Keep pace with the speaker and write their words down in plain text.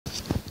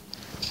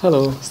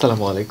Hello,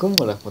 আসসালামু আলাইকুম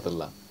ওয়া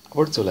রাহমাতুল্লাহ।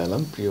 আবার চলে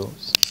এলাম প্রিয়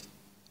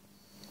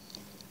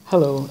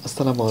হ্যালো,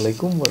 আসসালামু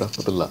আলাইকুম ওয়া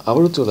রাহমাতুল্লাহ।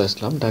 আবারও চলে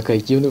আসলাম ঢাকা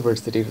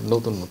ইউনিভার্সিটির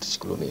নতুন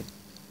নোটিশগুলো নিয়ে।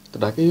 তো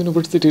ঢাকা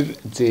ইউনিভার্সিটির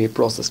যে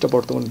প্রসেসটা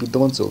বর্তমান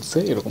বিদ্যমান চলছে,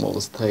 এরকম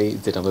অবস্থায়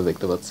যেটা আমরা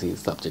দেখতে পাচ্ছি,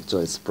 সাবজেক্ট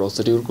চয়েস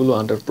প্রসিডিউরগুলো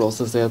আন্ডার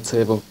প্রসেসে আছে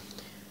এবং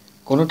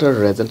কোনোটার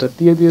রেজাল্টটা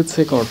দিয়ে দিয়েছে,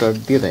 কোনোটার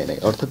দিয়ে দেয় নাই।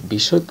 অর্থাৎ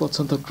বিষয়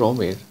পছন্দ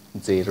ক্রমের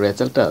যে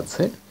রেজাল্টটা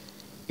আছে,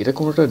 এটা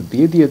কোনোটা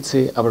দিয়ে দিয়েছে,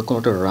 আবার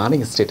কোনোটা রানিং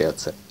স্টেটে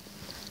আছে।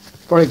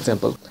 ফর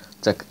এক্সাম্পল,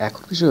 যাক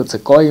এখন বিষয় হচ্ছে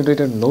ক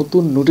ইউনিটের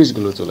নতুন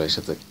নোটিশগুলো চলে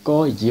এসেছে। ক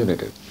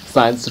ইউনিটের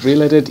সায়েন্স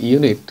রিলেটেড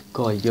ইউনিট ক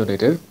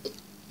ইউনিটের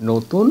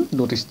নতুন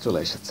নোটিশ চলে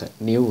এসেছে।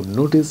 New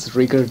notice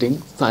regarding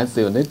science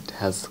unit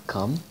has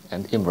come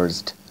and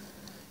emerged.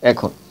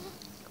 এখন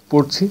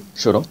পড়ছি,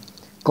 শোনো।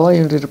 ক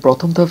ইউনিটের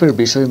প্রথম ধাপের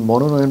বিষয়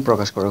মনোনয়ন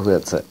প্রকাশ করা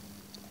হয়েছে।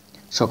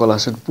 সকল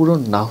আসন পূরণ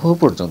না হওয়া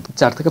পর্যন্ত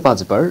 4 থেকে 5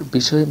 বার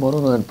বিষয়ে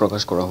মনোনয়ন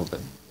প্রকাশ করা হবে।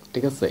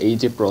 ঠিক আছে, এই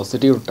যে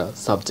প্রসিডিউরটা,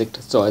 সাবজেক্ট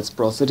চয়েস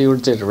প্রসিডিউর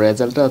যে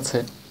রেজাল্টটা আছে,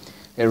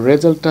 এই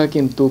রেজাল্টটা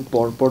কিন্তু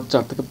পরপর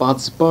 4 থেকে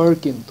 5 বার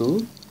কিন্তু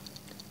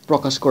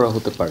প্রকাশ করা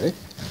হতে পারে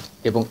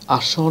এবং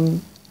আসন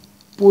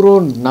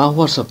পূরণ না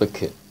হওয়ার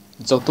সাপেক্ষে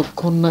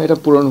যতক্ষণ না এটা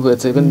পূরণ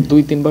হয়েছে, ইভেন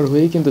 2-3 বার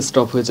হয়েই কিন্তু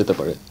স্টপ হয়ে যেতে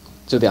পারে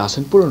যদি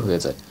আসন পূরণ হয়ে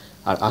যায়।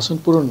 আর আসন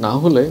পূরণ না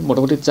হলে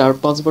মোটামুটি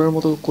 4-5 বারের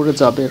মতো করে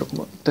যাবে, এরকম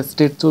একটা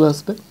স্টেট চলে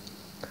আসবে।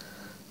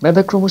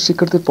 মেধাক্রম ও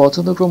শিক্ষার্থীর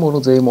পছন্দক্রম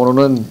অনুযায়ী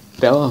মনোনয়ন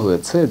দেওয়া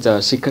হয়েছে, যা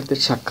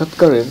শিক্ষার্থীর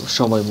সাক্ষাৎকারের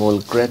সময় মূল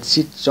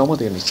গ্রেডশিট জমা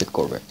দিয়ে নিশ্চিত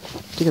করবে।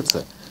 ঠিক আছে,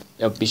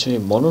 বিষয়ে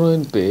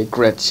মনোনয়ন পেয়ে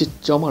গ্রেডশিট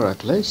জমা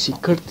রাখলে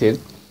শিক্ষার্থীর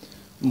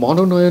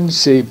মনোনয়ন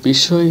সেই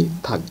বিষয়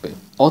থাকবে,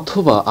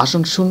 অথবা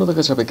আসন শূন্য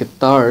থাকা সাপেক্ষে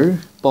তার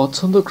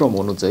পছন্দক্রম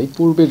অনুযায়ী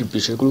পূর্বের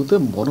বিষয়গুলোতে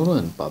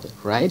মনোনয়ন পাবে।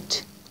 রাইট?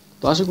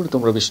 তো আশা করি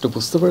তোমরা বিষয়টা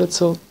বুঝতে পেরেছ।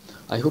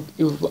 I hope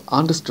you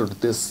understood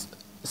this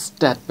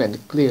statement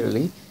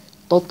clearly.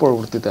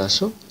 তৎপরবর্তীতে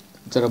আসো,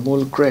 যারা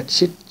মূল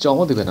গ্রেডশিট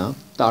জমা দেবে না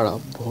তারা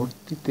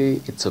ভর্তিতে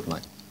ইচ্ছুক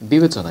নয়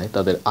বিবেচনায়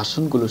তাদের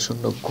আসনগুলো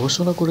শূন্য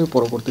ঘোষণা করে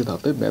পরবর্তী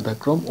ধাপে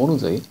মেধাক্রম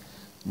অনুযায়ী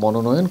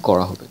মনোনয়ন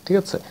করা হবে। ঠিক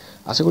আছে,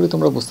 আশা করি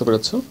তোমরা বুঝতে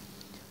পেরেছ।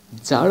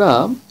 যারা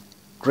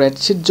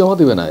গ্রেডশিট জমা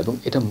দেবে না এবং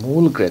এটা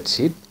মূল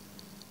গ্রেডশিট,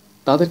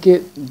 তাদেরকে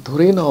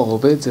ধরেই নেওয়া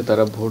হবে যে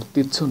তারা ভর্তি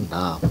ইচ্ছুক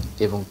না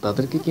এবং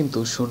তাদেরকে কিন্তু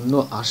শূন্য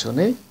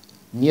আসনে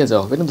নিয়ে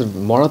যাওয়া হবে। কিন্তু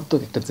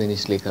মারাত্মক একটা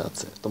জিনিস লেখা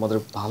আছে, তোমাদের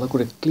ভালো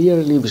করে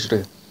ক্লিয়ারলি বিষয়টা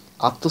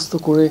আত্মস্থ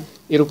করে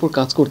এর উপর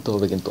কাজ করতে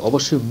হবে। কিন্তু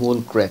অবশ্যই মূল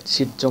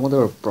গ্রেডশিট জমা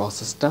দেওয়ার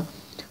প্রসেসটা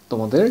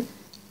তোমাদের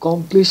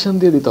কমপ্লিশন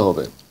দিয়ে দিতে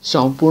হবে,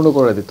 সম্পূর্ণ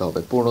করে দিতে হবে,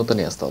 পূর্ণতা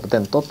নিয়ে আসতে হবে।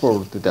 দেন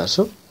তৎপরবর্তীতে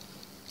আসো,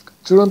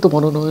 চূড়ান্ত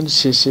মনোনয়ন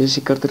শেষে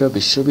শিক্ষার্থীরা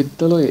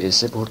বিশ্ববিদ্যালয়ে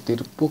এসে ভর্তির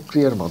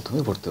প্রক্রিয়ার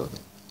মাধ্যমে ভর্তি হবে।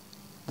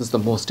 This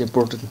the most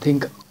important thing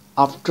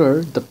after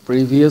the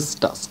previous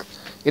task.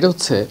 এটা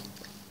হচ্ছে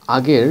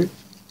আগের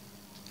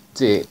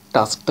যে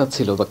টাস্কটা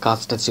ছিল বা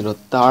কাজটা ছিল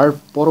তার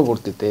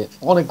পরবর্তীতে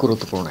অনেক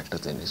গুরুত্বপূর্ণ একটা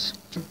জিনিস।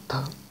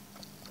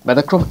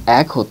 মেধাক্রম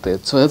 1 হতে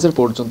 6000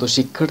 পর্যন্ত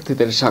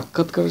শিক্ষার্থীদের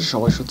সাক্ষাৎকারের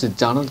সময়সূচি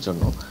জানার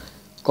জন্য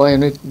ক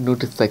ইউনিট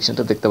নোটিস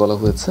সেকশনটা দেখতে বলা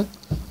হয়েছে।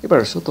 এবার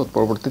আসো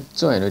তৎপরবর্তী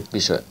চ ইউনিট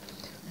বিষয়।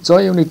 চ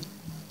ইউনিট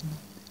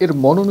এর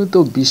মনোনীত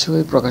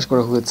বিষয়ে প্রকাশ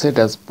করা হয়েছে।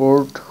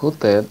 ড্যাশবোর্ড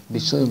হতে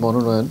বিষয়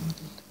মনোনয়ন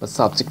বা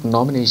সাবজেক্ট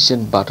নমিনেশন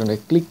বাটনে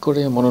ক্লিক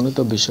করে মনোনীত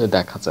বিষয়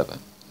দেখা যাবে।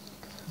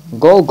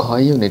 গ ঘ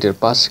ইউনিটের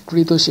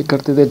পাশকৃত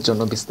শিক্ষার্থীদের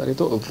জন্য বিস্তারিত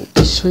ও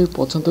বিষয়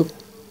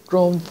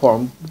পছন্দক্রম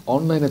ফর্ম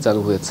অনলাইনে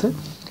চালু হয়েছে।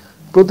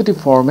 প্রতিটি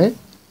ফর্মে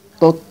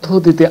তথ্য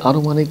দিতে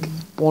আনুমানিক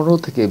 15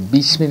 থেকে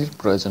 20 মিনিট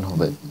প্রয়োজন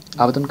হবে।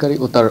 আবেদনকারী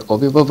ও তার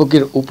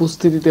অভিভাবকের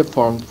উপস্থিতিতে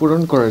ফর্ম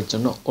পূরণ করার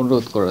জন্য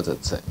অনুরোধ করা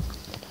যাচ্ছে।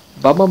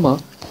 বাবা মা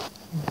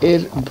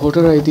এর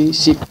ভোটার আইডি,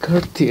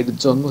 শিক্ষার্থীর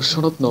জন্ম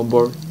সনদ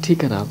নম্বর,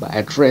 ঠিকানা বা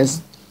অ্যাড্রেস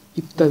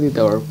ইত্যাদি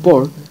দেওয়ার পর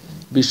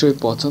বিষয়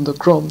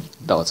পছন্দক্রম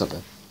দেওয়া যাবে।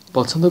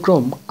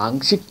 পছন্দক্রম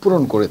আংশিক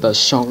পূরণ করে তা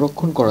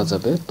সংরক্ষণ করা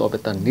যাবে, তবে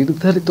তার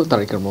নির্ধারিত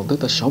তারিখের মধ্যে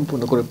তা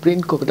সম্পূর্ণ করে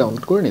প্রিন্ট কপি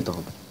ডাউনলোড করে নিতে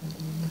হবে।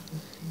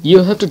 You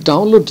have to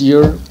download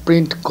your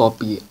print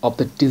copy of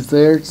the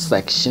desired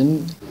section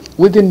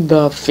within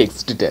the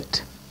fixed date.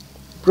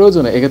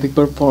 প্রয়োজনে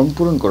একাধিকবার ফর্ম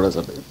পূরণ করা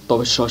যাবে,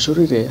 তবে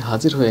সশরীরে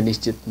হাজির হয়ে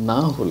নিশ্চিত না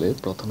হলে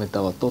প্রথমে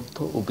দেওয়া তথ্য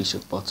ও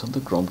বিষয় পছন্দ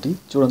ক্রমটি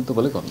চূড়ান্ত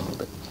বলে গণ্য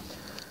হবে।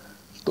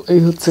 তো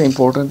এই হচ্ছে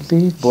ইম্পর্টেন্টলি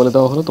বলে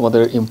দেওয়া হলো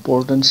তোমাদের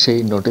ইম্পর্টেন্ট সেই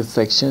নোটিস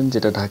সেকশন,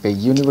 যেটা ঢাকা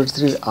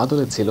ইউনিভার্সিটির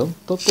আদলে ছিল।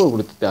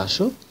 তৎপরবর্তীতে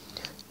আসো,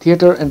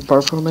 থিয়েটার অ্যান্ড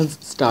পারফরমেন্স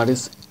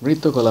স্টাডিজ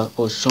নৃত্যকলা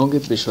ও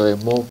সঙ্গীত বিষয়ে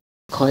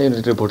খ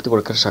ইউনিটের ভর্তি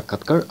পরীক্ষার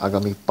সাক্ষাৎকার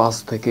আগামী 5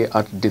 থেকে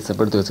 8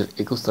 ডিসেম্বর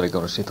 2021 তারিখে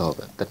অনুষ্ঠিত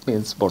হবে। দ্যাট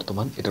মিনস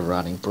বর্তমান এটা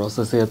রানিং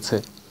প্রসেসে আছে।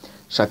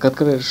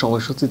 সাক্ষাৎকারের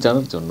সময়সূচি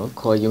জানার জন্য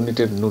খ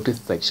ইউনিটের নোটিস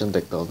সেকশন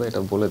দেখতে হবে, এটা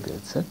বলে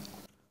দিয়েছে।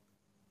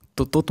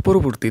 তো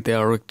তৎপরবর্তীতে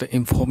আরও একটা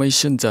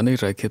ইনফরমেশন জানিয়ে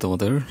রাখি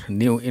তোমাদের,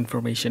 new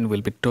information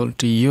will be told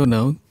to you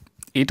নাও।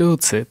 এটা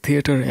হচ্ছে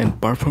থিয়েটার অ্যান্ড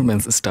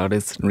পারফরমেন্স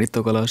স্টাডিজ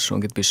নৃত্যকলা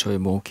সঙ্গীত বিষয়ে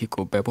মৌখিক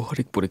ও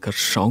ব্যবহারিক পরীক্ষার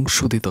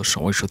সংশোধিত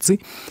সময়সূচি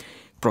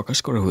প্রকাশ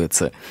করা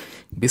হয়েছে।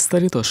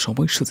 বিস্তারিত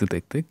সময়সূচি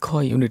দেখতে খ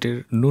ইউনিটের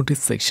নোটিস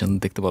সেকশন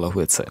দেখতে বলা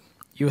হয়েছে।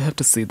 You have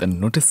to C the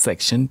notice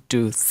section two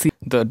C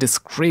the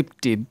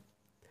descriptive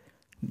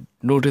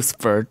notice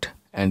part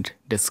and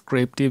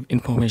descriptive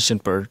information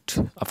part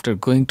after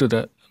going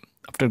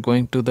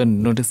to the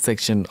notice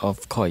section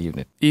of core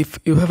unit. If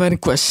you have any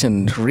question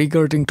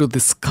regarding to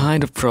this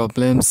kind of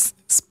problems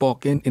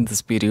spoken in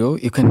this video,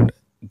 you can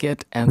get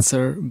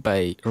answer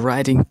by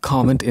writing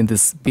comment in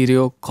this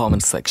video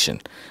comment section.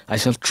 I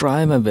shall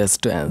try my best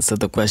to answer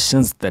the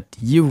questions that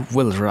you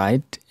will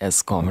write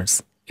as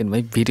comments in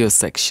my video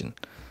section.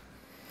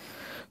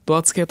 তো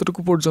আজকে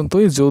এতটুকু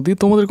পর্যন্তই। যদি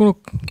তোমাদের কোনো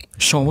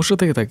সমস্যা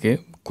থেকে থাকে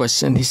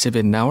কোয়েশ্চেন হিসেবে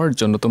নেওয়ার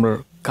জন্য তোমরা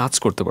কাজ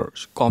করতে পারো,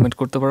 কমেন্ট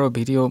করতে পারো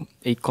ভিডিও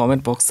এই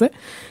কমেন্ট বক্সে।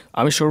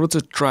 আমি সর্বোচ্চ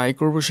ট্রাই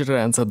করবো সেটার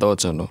অ্যান্সার দেওয়ার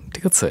জন্য,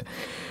 ঠিক আছে?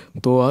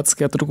 তো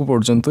আজকে এতটুকু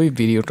পর্যন্তই,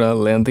 ভিডিওটা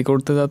লেন্থি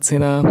করতে যাচ্ছি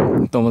না,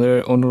 তোমাদের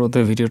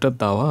অনুরোধে ভিডিওটা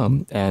দেওয়া।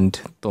 অ্যান্ড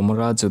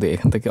তোমরা যদি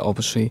এখান থেকে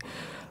অবশ্যই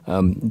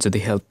যদি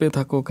হেল্প পেয়ে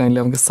থাকো কাইন্ডলি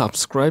আমাকে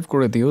সাবস্ক্রাইব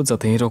করে দিও,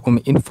 যাতে এরকম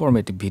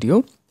ইনফরমেটিভ ভিডিও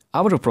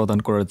আবারও প্রদান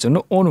করার জন্য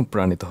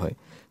অনুপ্রাণিত হয়।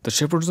 তো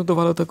সে পর্যন্ত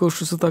ভালো থাকো,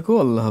 সুস্থ থাকো,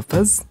 আল্লাহ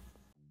হাফেজ।